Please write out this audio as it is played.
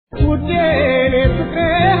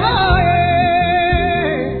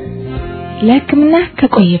ለሕክምና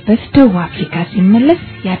ከቆየበት ደቡብ አፍሪካ ሲመለስ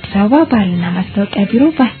የአዲስ አበባ ባህልና ማስታወቂያ ቢሮ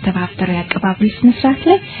ባስተባበረው የአቀባበል ስነ ስርዓት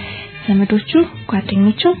ላይ ዘመዶቹ፣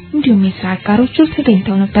 ጓደኞቹ እንዲሁም የሥራ አጋሮቹ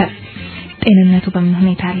ተገኝተው ነበር። ጤንነቱ በምን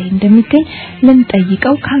ሁኔታ ላይ እንደሚገኝ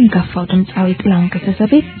ልንጠይቀው ካንጋፋው ድምጻዊ ጥላሁን ገሰሰ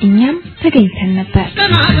ቤት እኛም ተገኝተን ነበር።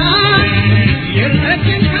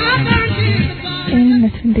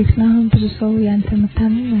 ጤንነት እንዴት ነው? ብዙ ሰው ያንተ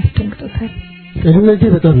መታመም ያስደንግጦታል። ጤንነቴ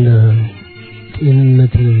በጣም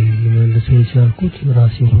ጤንነት ለመለሰው ይቻልኩት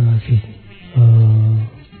ራሴው ራሴ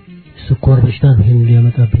ስኳር በሽታ ይሄን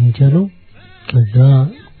ሊያመጣብኝ ይችላል። ከዛ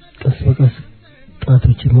ቀስ በቀስ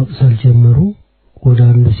ጣቶችን መቅሰል ጀመሩ። ወደ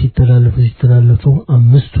አንዱ ሲተላለፉ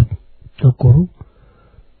አምስቱ ተቆሩ።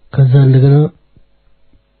 ከዛ እንደገና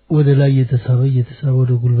ወደ ላይ የተሳበ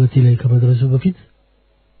ወደ ጉልበቴ ላይ ከመድረሱ በፊት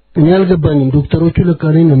እኔ አልገባኝም። ዶክተሮቹ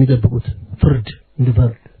ለካኔን ነው የሚጠብቁት ፍርድ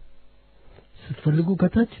እንድፈርድ። ስትፈልጉ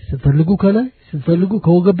ከታች ስትፈልጉ ከላይ ስትፈልጉ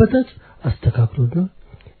ከወገብ በታች አስተካክሉና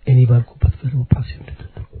እኔ ባልኩበት ኦፕሬሽን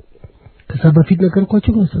ተደረገ። ከዛ በፊት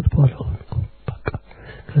ነገርኳቸው ነው ሰጥቷል። በቃ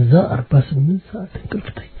ከዛ 48 ሰዓት እንቅልፍ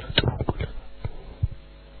ተኝቶ ጥሩ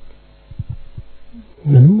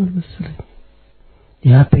ምንም አልመሰለኝ።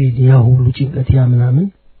 ያ ፔን ያ ሁሉ ጭንቀት ያ ምናምን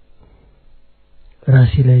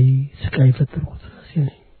ራሴ ላይ ስቃይ ፈጠርኩት ራሴ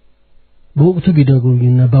ላይ። በወቅቱ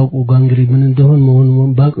ቢደጉኝና ባውቁ ጋንግሪ ምን እንደሆነ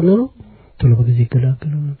መሆኑን ባውቅ ኖሮ ቶሎ በጊዜ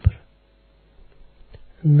ገላገለው ነበር።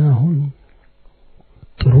 እና አሁን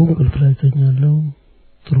ጥሩ እንቅልፍ ላይ ተኛለሁ፣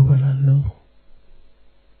 ጥሩ በላለሁ።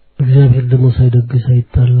 እግዚአብሔር ደግሞ ሳይደግስ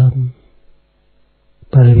አይጣላም።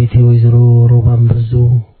 ባለቤቴ ወይዘሮ ሮባን በዞ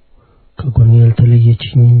ከጎኔ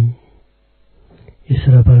ያልተለየችኝም።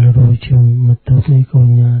 የሥራ ባልደረቦቼም መጥተው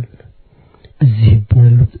ጠይቀውኛል። እዚህ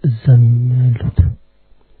ያሉት እዛም ያሉት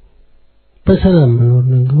በሰላም መኖር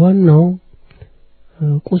ነው። ዋናው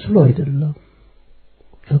ቁስሉ አይደለም።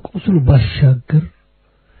 ከቁስሉ ባሻገር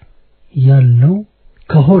ያለው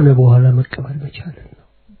ከሆነ በኋላ መቀበል መቻል ነው።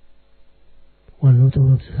 ዋናው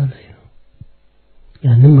ጥበብ ላይ ነው።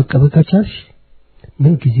 ያንን መቀበል ከቻልሽ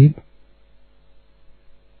ምን ጊዜ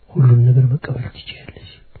ሁሉን ነገር መቀበል ትችያለሽ።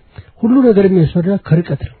 ሁሉ ነገር የሚያስፈራ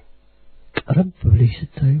ከርቀት ነው። ቀረብ ብለሽ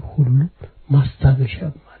ስታይ ሁሉ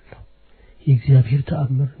ማስታገሻም አለው። የእግዚአብሔር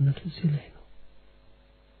ተአምርነት እዚህ ላይ ነው።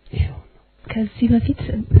 ይሄው ከዚህ በፊት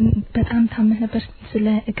በጣም ታመህ ነበር። ስለ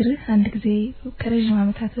እግርህ አንድ ጊዜ ከረጅም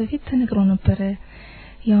ዓመታት በፊት ተነግሮ ነበር።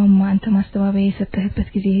 ያውም አንተ ማስተባበያ የሰጠህበት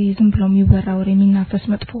ጊዜ ዝም ብሎ የሚወራ ወሬ የሚናፈስ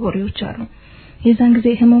መጥፎ ወሬዎች አሉ። የዛን ጊዜ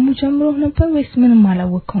ህመሙ ጀምሮ ነበር ወይስ ምንም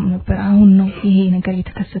አላወቀውም ነበር? አሁን ነው ይሄ ነገር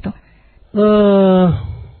የተከሰተው?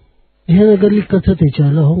 ይሄ ነገር ሊከሰት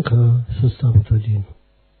የቻለው አሁን ከ3 ዓመት ወዲህ ነው።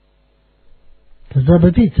 ከዛ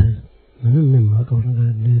በፊት ምንም የማውቀው ነገር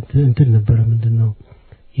እንትን ነበር። ምንድነው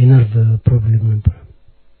የነርቭ ፕሮብሌም ነበር።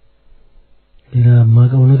 ሌላ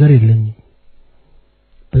የማውቀው ነገር የለኝም።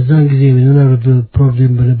 በዛን ጊዜ የነርቭ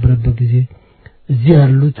ፕሮብሌም በነበረበት ጊዜ እዚህ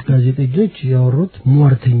ያሉት ጋዜጠኞች ያወሩት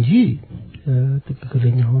ሟርት እንጂ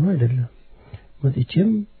ትክክለኛ ሆኖ አይደለም።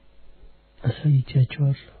 መጥቼም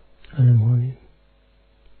አሳይቻቸዋለሁ አለመሆኔን።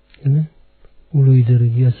 እና ሙሉ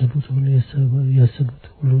ይደረግ ያሰቡት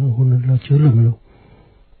ሁሉ ሆነላቸው ለምለው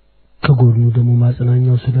ከጎኑ ደግሞ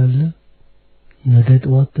ማጽናኛው ስላለ ነገ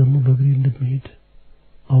ጠዋት ደግሞ በእግሬ እንደምሄድ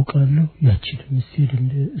አውቃለሁ። ያቺንም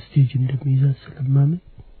ስቴጅ እንደሚይዛት ስለማመን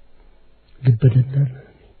ልበደላል።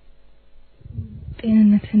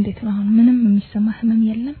 ጤንነት እንዴት ነው? አሁን ምንም የሚሰማህ ህመም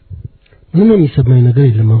የለም? ምንም የሚሰማኝ ነገር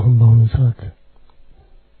የለም። አሁን በአሁኑ ሰዓት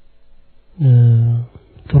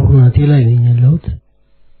ጥሩ ናቴ ላይ ነኝ ያለሁት።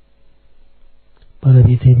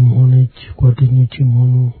 ባለቤቴም ሆነች ጓደኞቼም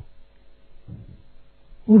ሆኑ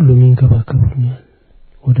ሁሉም ይንከባከቡኛል።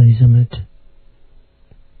 ወዳጅ ዘመድ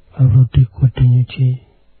አብሮት ጓደኞቼ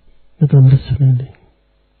በጣም ደስ ይላል።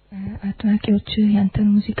 አድናቂዎች ያንተን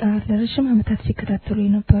ሙዚቃ ለረጅም ዓመታት ሲከታተሉ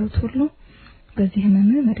የነበሩት ሁሉ በዚህ ህመም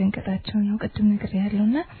መደንገጣቸው ያው ቀደም ነገር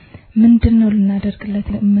ያለውና ምንድነው ልናደርግለት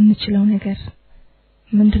የምንችለው ነገር?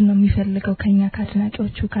 ምንድነው የሚፈልገው ከኛ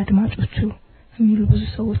ከአድናቂዎቹ ከአድማጮቹ የሚሉ ብዙ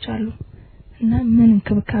ሰዎች አሉ። እና ምን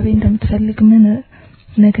እንክብካቤ እንደምትፈልግ ምን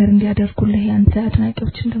ነገር እንዲያደርጉልህ ያንተ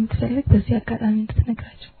አድናቂዎች እንደምትፈልግ በዚህ አጋጣሚ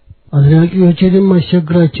እንድትነግራቸው። አድናቂዎቼንም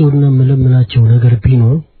ማስቸግራቸውና መለመናቸው ነገር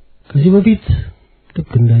ቢኖር ከዚህ በፊት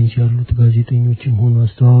ልክ እንዳንቺ ያሉት ጋዜጠኞችም ሆኑ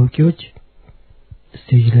አስተዋዋቂዎች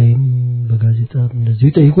ስቴጅ ላይም በጋዜጣም እንደዚህ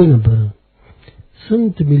ጠይቆኝ ነበር።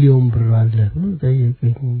 ስንት ሚሊዮን ብር አለ ብሎ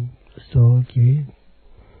ጠየቀኝ አስተዋዋቂ።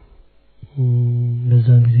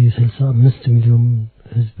 በዛን ጊዜ 65 ሚሊዮን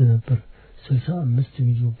ህዝብ ነበር። 65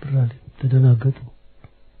 ሚሊዮን ብር አለ። ተደናገጡ።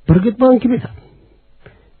 በርግጥ ባንክ ቤት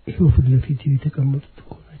ይሄው ፊት ለፊት የተቀመጡት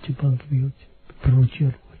እኮ ናቸው ባንክ ቤቶች ብሮች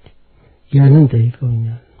ያሉት። ያንን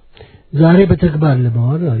ጠይቀውኛል። ዛሬ በተግባር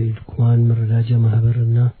ለማዋል አይልኩማን መረዳጃ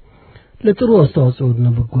ማህበርና ለጥሩ አስተዋጽኦና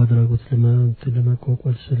በጎ አድራጎት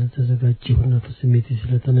ለማቋቋም ስለተዘጋጀውና በስሜት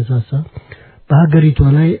ስለተነሳሳ በሀገሪቷ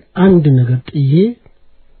ላይ አንድ ነገር ጥዬ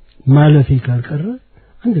ማለፌ ካልቀረ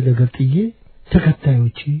አንድ ነገር ጥዬ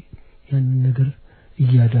ተከታዮቼ ያንን ነገር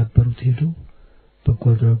እያዳበሩት ሄዱ በጎ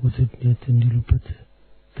አድራጎት እንዲሉበት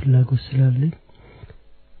ፍላጎት ስላለኝ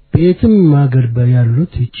ቤትም ሀገር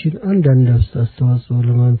ያሉት እቺን አንድ አስተዋጽኦ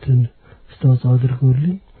ለማንተን አስተዋጽኦ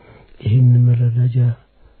አድርገውልኝ ይሄን መረዳጃ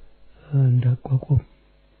እንዳቋቋም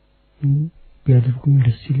ቢያደርጉም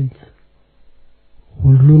ደስ ይለኛል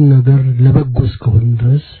ሁሉን ነገር ለበጎ እስከሆነ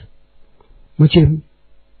ድረስ መቼም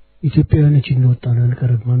ኢትዮጵያውያኖች እንወጣና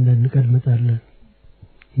አንቀርም እንቀድመጣለን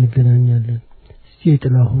እንገናኛለን እስቲ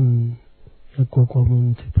ጥላሁን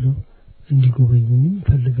ያቋቋመውን ተብሎ እንዲጎበኙኝ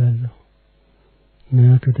ፈልጋለሁ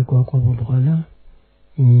እና ከተቋቋመ በኋላ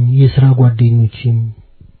የሥራ ጓደኞችም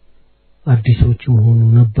አዲሶቹ ሆኑ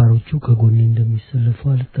ነባሮቹ ከጎኔ እንደሚሰለፉ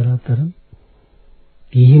አልጠራጠርም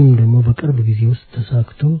ይህም ደግሞ በቅርብ ጊዜ ውስጥ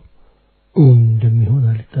ተሳክቶ እንደሚሆን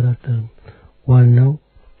አልጠራጠርም ዋናው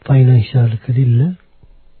ፋይናንሻል ከሌለ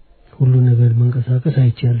ሁሉ ነገር መንቀሳቀስ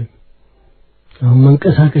አይቻልም አሁን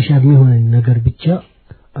መንቀሳቀሻ የሚሆን ነገር ብቻ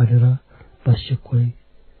አደራ ባስቸኳይ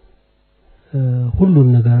ሁሉ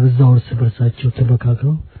ነገር እዛው በርሳቸው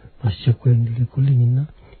ተበካክረው ባስቸኳይ እንዲልኩልኝና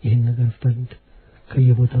ይሄን ነገር ፈንድ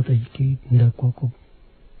ከየቦታው ጠይቄ እንዳቋቋም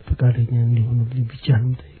ፈቃደኛ እንዲሆኑልኝ ብቻ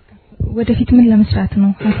ነው ጠይቄ ወደፊት ምን ለመስራት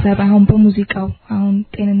ነው ሐሳብ አሁን በሙዚቃው አሁን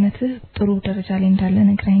ጤንነትህ ጥሩ ደረጃ ላይ እንዳለ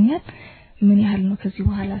ነግረኛል ምን ያህል ነው ከዚህ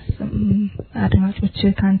በኋላ አድማጮች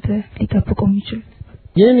ካንተ ሊጠብቁ የሚችሉት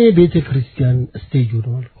የኔ ቤተክርስቲያን ስቴጁ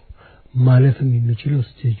ነው አልኩ ማለፍም የሚችለው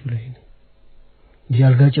ስቴጁ ላይ ነው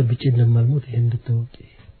ጃልጋ ጨብጬ እንደማልሞት ይሄን እንድታውቂ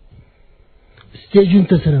ስቴጁን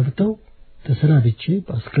ተሰናብቼ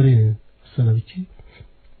በአስከሬን ተሰናብቼ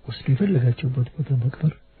ወስዶ የፈለጋቸውበት ቦታ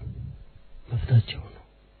መቅበር መፍታቸው ነው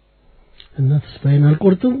እና ተስፋዬን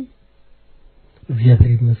አልቆርጥም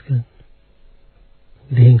እግዚአብሔር ይመስገን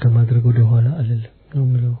ይሄን ከማድረግ ወደ ኋላ አይደለም ነው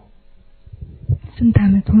ምለው ስንት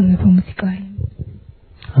አመት ሆነ በሙዚቃው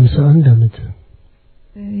 51 አመት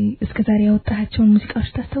እስከ ዛሬ ያወጣቸው ሙዚቃዎች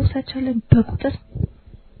ታስታውሳቸዋለህ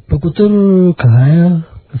በቁጥር ከ20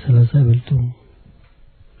 ከ30 በልጦ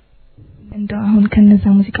እንደው አሁን ከነዛ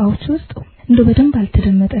ሙዚቃዎች ውስጥ እንደው በደንብ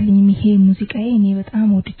አልተደመጠልኝም ይሄ ሙዚቃዬ እኔ በጣም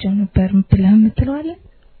ወድጄው ነበር ብለህ የምትለዋለህ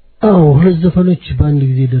አዎ ሁለት ዘፈኖች በአንድ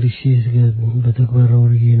ጊዜ ደርሼ በተግባር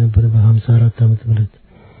አውርጌ ነበር በ54 አመት ማለት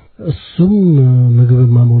እሱም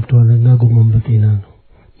ምግብማ ሞልቷልና ጎመን በጤና ነው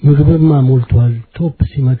ምግብማ ሞልቷል ቶፕ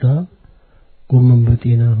ሲመጣ ጎመን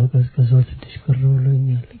በጤና መቀዝቀዛው ትንሽ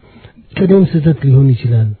ቀረውልኛል ቀደም ስህተት ሊሆን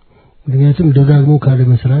ይችላል ምክንያቱም ደጋግሞ ካለ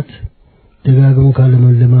መስራት ደጋግሞ ካለ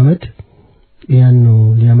መለማመድ ያን ነው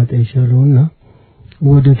ሊያመጣ ይችላልና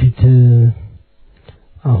ወደፊት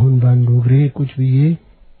አሁን ባንዱ ግሬ ቁጭ ብዬ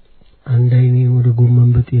አንድ አይኔ ወደ ጎመን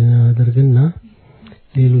በጤና አደርግና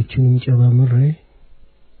ሌሎችንም ጨባምሬ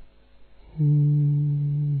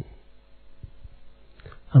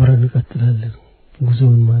አብረን እንቀጥላለን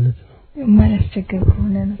ጉዞውን ማለት ነው ማለት ቸገር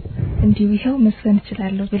ሆነ ነው እንዲሁ ይሄው መስፈን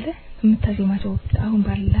ይችላል ብለህ የምታዜማቸው አሁን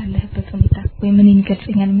ባላለህበት ሁኔታ ወይ ምን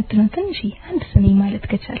ይገልጽኛል የምትለው ትንሽ አንድ ስኔ ማለት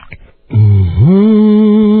ከቻልክ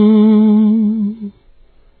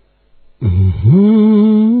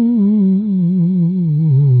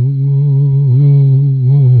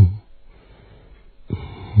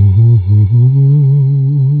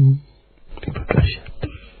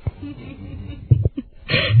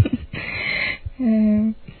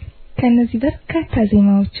ከነዚህ በርካታ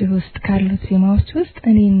ዜማዎች ውስጥ ካሉት ዜማዎች ውስጥ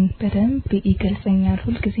እኔን በደንብ ይገልጸኛል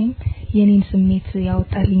ሁልጊዜም የኔን ስሜት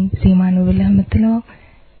ያወጣልኝ ዜማ ነው ብለህ የምትለው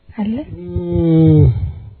አለ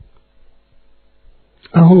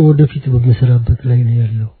አሁን ወደፊት በመሰራበት ላይ ነው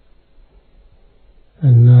ያለው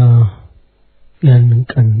እና ያንን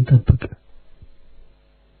ቀን ጠብቅ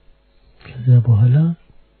ከዛ በኋላ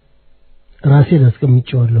ራሴን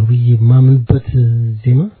አስቀምጬዋለሁ ብዬ ማምንበት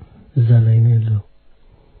ዜማ እዛ ላይ ነው ያለው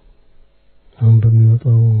አሁን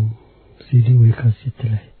በሚወጣው ሲዲ ወይ ካሴት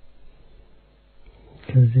ላይ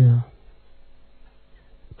ከዛ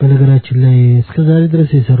በነገራችን ላይ እስከዛሬ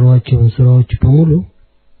ድረስ የሰራኋቸውን ስራዎች በሙሉ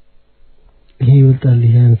ይሄ ይወጣል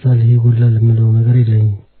ይሄ ያንሳል ይሄ ይጎላል ምለው ነገር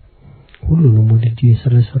የለኝም ሁሉንም ወድጄ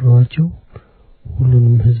ስለሰራኋቸው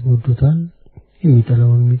ሁሉንም ህዝብ ወዶታል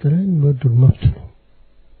የሚጠላውን የሚጠላኝ ወዶ መብት ነው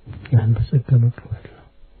ያን በጸጋ መቀበል ነው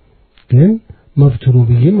ግን መብቱ ነው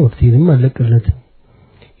ብዬ ወቅቴንም አለቀለትም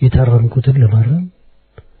የታረምኩትን ለማረም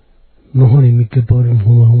መሆን የሚገባው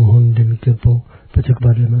መሆን እንደሚገባው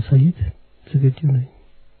በተግባር ለማሳየት ዝግጁ ነኝ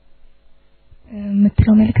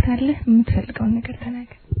የምትለው መልእክት አለ የምትፈልገው ነገር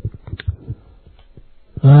ተናገር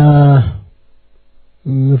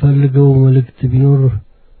የምፈልገው መልእክት ቢኖር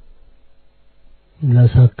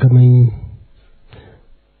ላሳከመኝ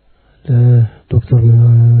ለዶክተር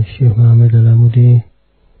ሼህ መሐመድ አላሙዲ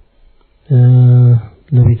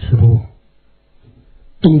ለቤተሰቡ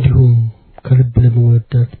እንዲሁም ከልብ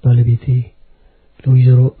ለመወዳት ባለቤቴ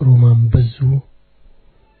ለወይዘሮ ሮማን በዙ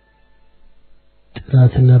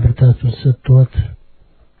ጥራትና ብርታቱን ሰጥቷት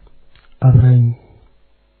አብራኝ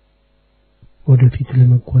ወደፊት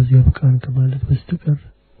ለመጓዝ ያብቃን ከማለት በስተቀር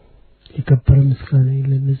የከበረ ምስጋና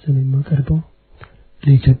ለነዚህ የማቀርበው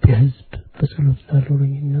ለኢትዮጵያ ሕዝብ በጸሎት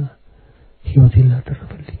ላኖረኝና ሕይወቴን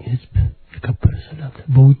ላተረፈልኝ ሕዝብ የከበረ ሰላም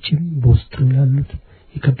በውጭም በውስጥም ላሉት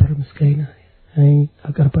የከበረ ምስጋና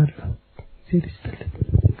አቀርባለሁ።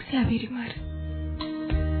 እግዚአብሔር ይማር።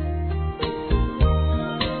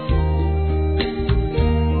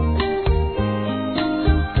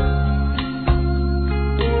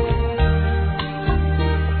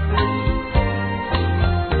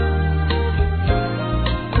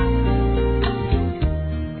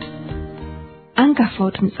 አንጋፋው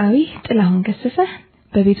ድምጻዊ ጥላሁን ገሰሰ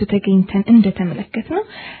በቤቱ ተገኝተን እንደተመለከትነው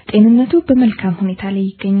ጤንነቱ በመልካም ሁኔታ ላይ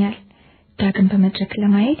ይገኛል። ዳግም በመድረክ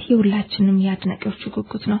ለማየት የሁላችንም ያድናቂዎቹ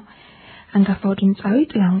ጉጉት ነው። አንጋፋው ድምጻዊ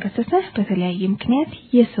ጥላሁን ገሰሰ በተለያየ ምክንያት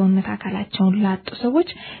የሰውነት አካላቸውን ላጡ ሰዎች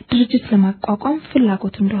ድርጅት ለማቋቋም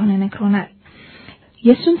ፍላጎት እንደሆነ ነግሮናል።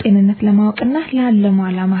 የሱን ጤንነት ለማወቅና ለዓለሙ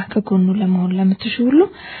ዓላማ ከጎኑ ለመሆን ለምትሹ ሁሉ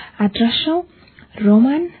አድራሻው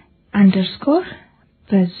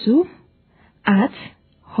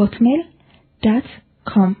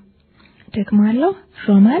roman_bezu@hotmail.com ደግማለሁ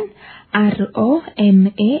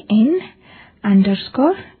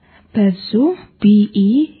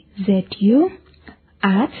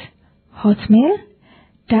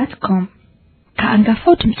roman_bezu@hotmail.com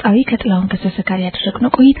ከአንጋፋው ድምጻዊ ከጥላሁን ገሰሰ ጋር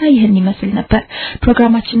ያደረግነው ቆይታ ይህን ይመስል ነበር።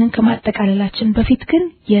 ፕሮግራማችንን ከማጠቃለላችን በፊት ግን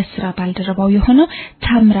የሥራ ባልደረባው የሆነው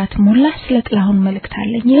ታምራት ሞላ ስለ ጥላሁን መልእክት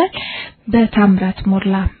አለኝ ይላል። በታምራት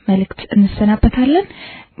ሞላ መልእክት እንሰናበታለን።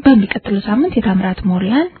 በሚቀጥለው ሳምንት የታምራት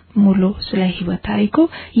ሞላን ሙሉ ስለ ህይወት ታሪኩ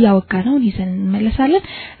ያወጋነው ይዘን እንመለሳለን።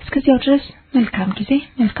 እስከዚያው ድረስ መልካም ጊዜ፣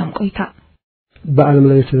 መልካም ቆይታ። በዓለም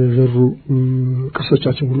ላይ የተዘሩ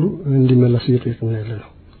ቅርሶቻችን ሁሉ እንዲመለሱ እየጠየቅን ያለነው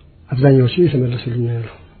አብዛኛዎቹ የተመለሱልን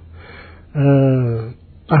ያለው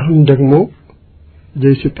አሁን ደግሞ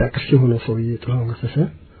የኢትዮጵያ ቅርስ የሆነ ሰውዬ ጥላሁን ገሰሰ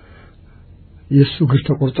የሱ እግር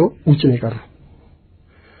ተቆርጦ ውጭ ነው የቀረው።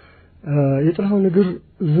 የጥላሁን እግር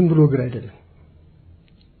ዝም ብሎ እግር አይደለም።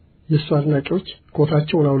 የሱ አድናቂዎች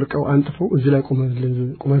ኮታቸውን አውልቀው አንጥፈው እዚህ ላይ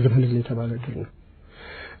ቆመ ዘፈንልን የተባለ እግር ነው።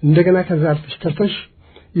 እንደገና ከዛ አልፈሽ ተርፈሽ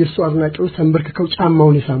የሱ አድናቂዎች ተንበርክከው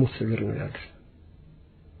ጫማውን የሳሙት እግር ነው ያለው።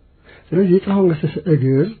 ስለዚህ የጥላሁን ገሰሰ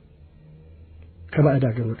እግር ከባዕድ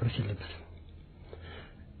ሀገር መቅረት የለበትም።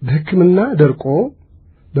 በሕክምና ደርቆ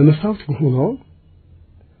በመስታወት ሆኖ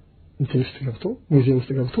ገብቶ ሙዚየም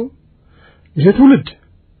ውስጥ ገብቶ ይሄ ትውልድ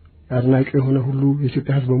አድናቂ የሆነ ሁሉ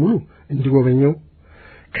የኢትዮጵያ ሕዝብ በሙሉ እንዲጎበኘው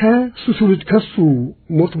ከሱ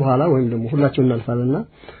ሞት በኋላ ወይም ደግሞ ሁላችንም እናልፋለንና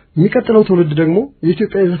የሚቀጥለው ትውልድ ደግሞ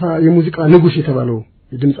የኢትዮጵያ የሙዚቃ ንጉስ የተባለው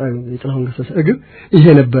የድምጻዊ የጥላሁን ገሰሰ እግር ይሄ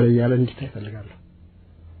ነበር ያለ እንዲታይ ፈልጋለሁ።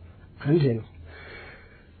 አንዴ ነው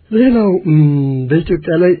ሌላው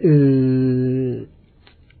በኢትዮጵያ ላይ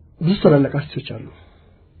ብዙ ታላላቅ አርቲስቶች አሉ።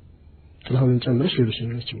 ጥላሁንን ጨምረሽ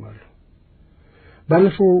ሌሎችም አሉ።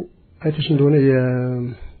 ባለፈው አይተሽ እንደሆነ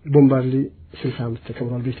የቦምባርሊ 60 ዓመት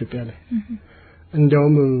ተከብሯል በኢትዮጵያ ላይ።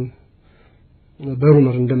 እንዲያውም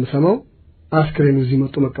በሩመር እንደምሰማው አስክሬኑ እዚህ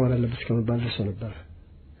መጥቶ መቀበል አለበት ከመባል ደርሶ ነበር።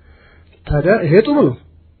 ታዲያ ይሄ ጥሩ ነው።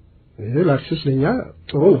 ይሄ ለአርቲስቶች ለኛ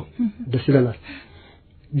ጥሩ ነው፣ ደስ ይለናል።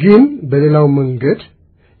 ግን በሌላው መንገድ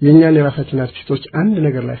የኛን የራሳችን አርቲስቶች አንድ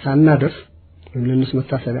ነገር ላይ ሳናደርስ ወይም ለነሱ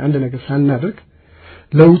መታሰቢያ አንድ ነገር ሳናደርግ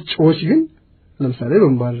ለውጭዎች ግን ለምሳሌ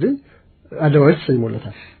ቦምባርሊ አድርገውት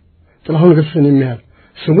ሰይሞለታል። ጥላሁን ገሰሰን የሚያህል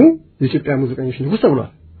ስሙ የኢትዮጵያ ሙዚቀኞች ንጉስ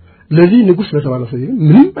ተብሏል። ለዚህ ንጉስ ለተባለው ሰው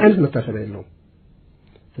ምንም አይነት መታሰቢያ የለውም።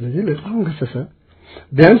 ስለዚህ ለጥላሁን ገሰሰ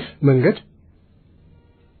ቢያንስ መንገድ፣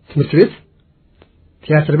 ትምህርት ቤት፣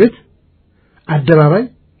 ቲያትር ቤት፣ አደባባይ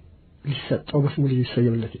ሊሰጠው በስሙ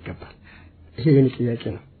ሊሰየምለት ይገባል። ይሄ የኔ ጥያቄ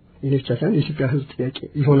ነው። የኔ ብቻ ሳይሆን የኢትዮጵያ ሕዝብ ጥያቄ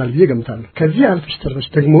ይሆናል ብዬ ገምታለሁ። ከዚህ አልፈሽ ተርፈሽ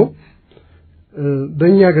ደግሞ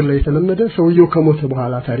በእኛ ሀገር ላይ የተለመደ ሰውየው ከሞተ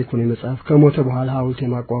በኋላ ታሪኩን የመጻፍ ከሞተ በኋላ ሐውልት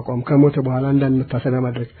የማቋቋም ከሞተ በኋላ አንዳንድ መታሰቢያ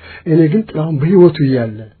ማድረግ። እኔ ግን ጥላሁን በህይወቱ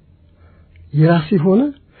እያለ የራሱ ሆነ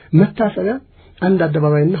መታሰቢያ አንድ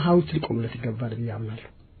አደባባይና ሐውልት ሊቆምለት ይገባል ብዬ አምናለሁ።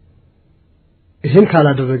 ይሄን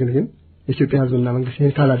ካላደረግን ግን የኢትዮጵያ ሕዝብና መንግስት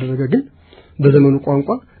ይሄን ካላደረገ ግን በዘመኑ ቋንቋ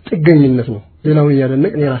ጥገኝነት ነው። ሌላውን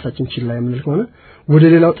ያደነቅን የራሳችን ችላ የምንል ከሆነ ወደ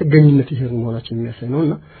ሌላው ጥገኝነት ይሄን መሆናችን የሚያሳይ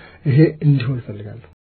ነውና ይሄ እንዲሆን ፈልጋለሁ።